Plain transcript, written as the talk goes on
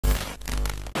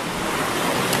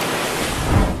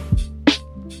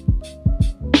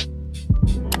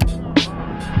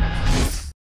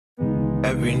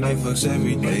Every night fucks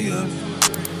every day up.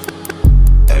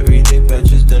 Every day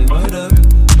patches done right up.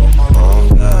 Oh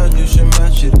God, you should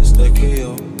match it, it's the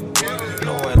KO.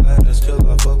 No one like this till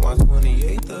I fuck my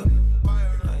 28th up.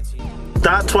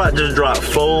 THOTTWAT just dropped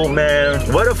Fold,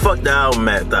 man. Where the fuck the album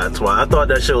at, THOTTWAT? I thought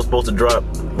that shit was supposed to drop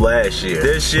last year.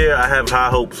 This year, I have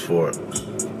high hopes for it.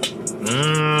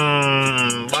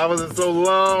 Why was it so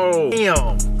low?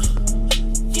 Damn. Damn.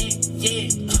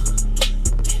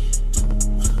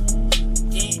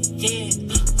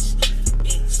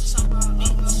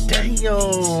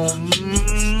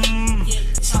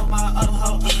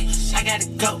 I gotta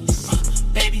go.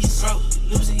 Baby broke,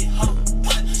 losing your hope.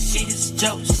 Shit is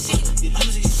jokes. You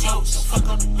losing your hope. So fuck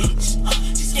on the beach.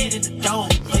 Just get in the dome.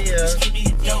 Yeah. Just give me a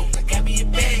dope. I got me a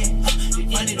bag. This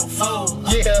money don't fold.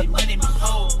 Yeah. This money my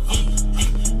hoe.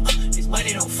 This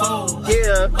money don't fold.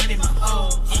 Yeah. Money my hoe.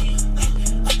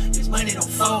 This money don't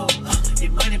fold. This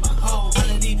money my hoe. All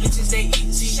of these bitches they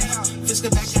easy. Fiscal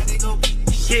back how they go beat.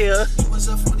 Yeah. What's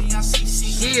up on the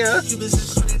ICC? Yeah.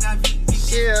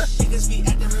 Yeah.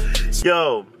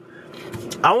 Yo,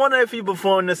 I wonder if he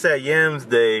performed this at Yams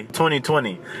Day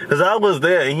 2020. Cause I was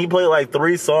there and he played like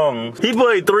 3 songs. He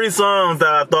played 3 songs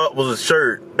that I thought was a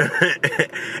shirt.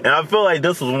 And I feel like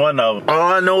this was one of them.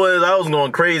 All I know is I was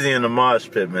going crazy in the mosh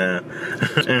pit, man.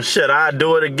 And shit, I'd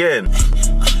do it again.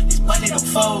 This money don't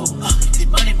fold. This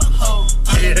money my hoe.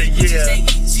 Yeah.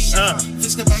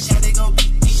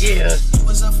 Yeah.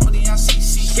 What's up on the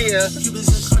ICC? Yeah.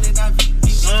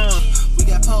 We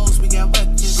got poles, we got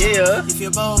weapons. Yeah. If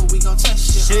you're bold, we gon'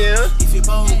 test you. Yeah. If you're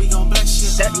bold, we gon' bless you.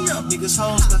 Damn. Niggas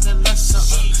hoes, nothing less.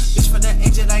 Bitch for that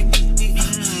agent like me.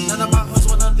 None of my hoes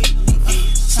wanna leave me.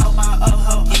 Tell my old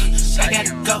hoe, I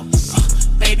gotta go.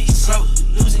 Baby broke,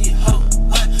 losing your hoe.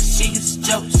 She gets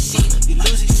jokes. You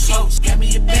losing your jokes. Got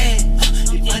me a bag.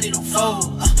 This money don't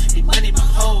fold. This money my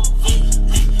hoe.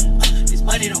 This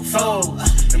money don't fold.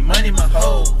 This money my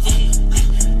hoe.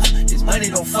 This money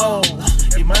don't fold.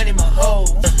 This money my hoe.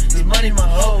 This money my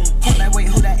hoe. Hold that, wait,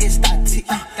 who that is? Thotty.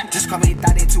 Just call me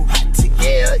Thotty too hot.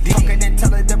 Yeah. Talking and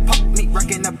tell her to pop me,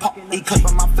 wrecking the pop me. Clip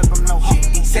on my flip, I'm no hoe.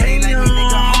 Say they like me,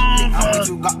 nigga, hop me. I'm with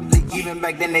you, got me. Even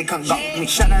back then they come got me.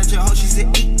 Shout out your hoe, she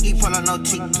said eat, pull on no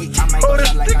tiki. I might go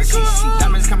down like a CC.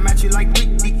 Diamonds come at you like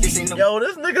week. This ain't no. Yo,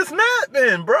 this nigga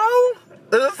snapping, bro.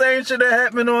 This the same shit that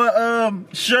happened on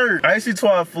Shirt. Icy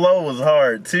Twat flow was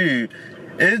hard too.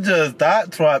 It's just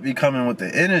THOTTWAT be coming with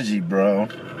the energy, bro.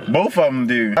 Both of them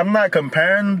do. I'm not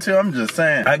comparing them to, I'm just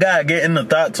saying. I gotta get into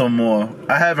THOTTWAT more.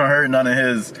 I haven't heard none of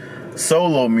his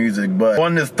solo music, but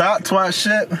on this THOTTWAT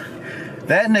shit,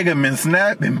 that nigga been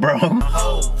snapping, bro.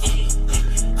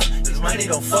 This money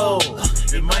don't fold.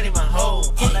 This money my hoe.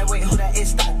 Hold that, wait, who that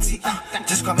is? Thotty.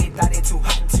 Just call me Thotty too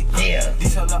hot. Yeah.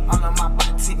 These all up on my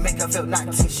body, make her feel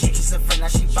naughty. She just a friend, now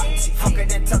she bouncy. Fuck her,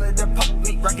 then tell her to pop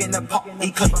me, wrecking the pop me.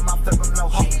 Clip on my flip, I'm no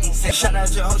hoe. Said shout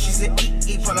out your hoe, she said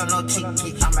eat, pull on no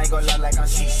tiki. I might go loud like I'm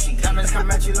CC. Diamonds come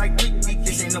at you like week.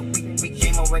 This ain't no week.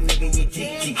 Game over, nigga, you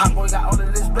geeky. Hot boy got all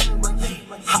of this bling.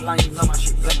 Hotline, you know my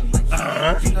shit bling.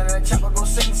 You know that chopper go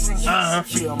sing.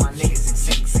 She on my niggas and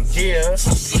sing. Yeah.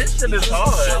 This shit is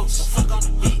hard. So fuck on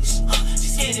the beach.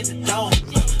 She's getting in the dome.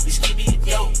 Bitch, give me a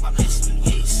dope. My bitch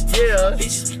be least. Yeah.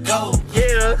 Bitches be gold.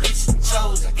 Yeah. Bitches be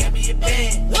chose. I got me a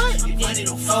bag. What? Your money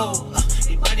don't fold.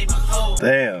 Your money my hoe.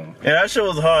 Damn. Yeah, that shit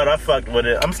was hard. I fucked with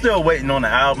it. I'm still waiting on the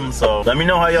album, so let me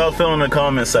know how y'all feel in the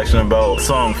comment section about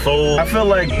song Fold. I feel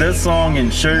like this song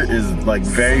and Shirt is like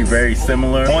very, very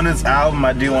similar. On this album,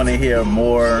 I do want to hear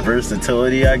more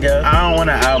versatility, I guess. I don't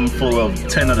want an album full of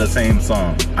 10 of the same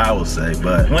song, I would say.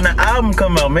 But when the album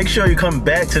come out, make sure you come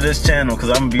back to this channel because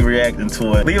I'm gonna be reacting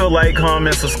to it. Leave a like,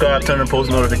 comment, subscribe, turn the post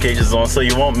notifications on so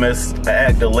you won't miss an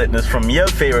act of litness from your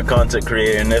favorite content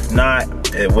creator. And if not,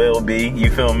 it will be, you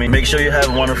feel me? Make sure you have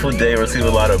a wonderful day, receive a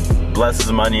lot of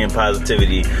blessings, money, and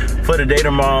positivity for the day,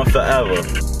 tomorrow, and forever.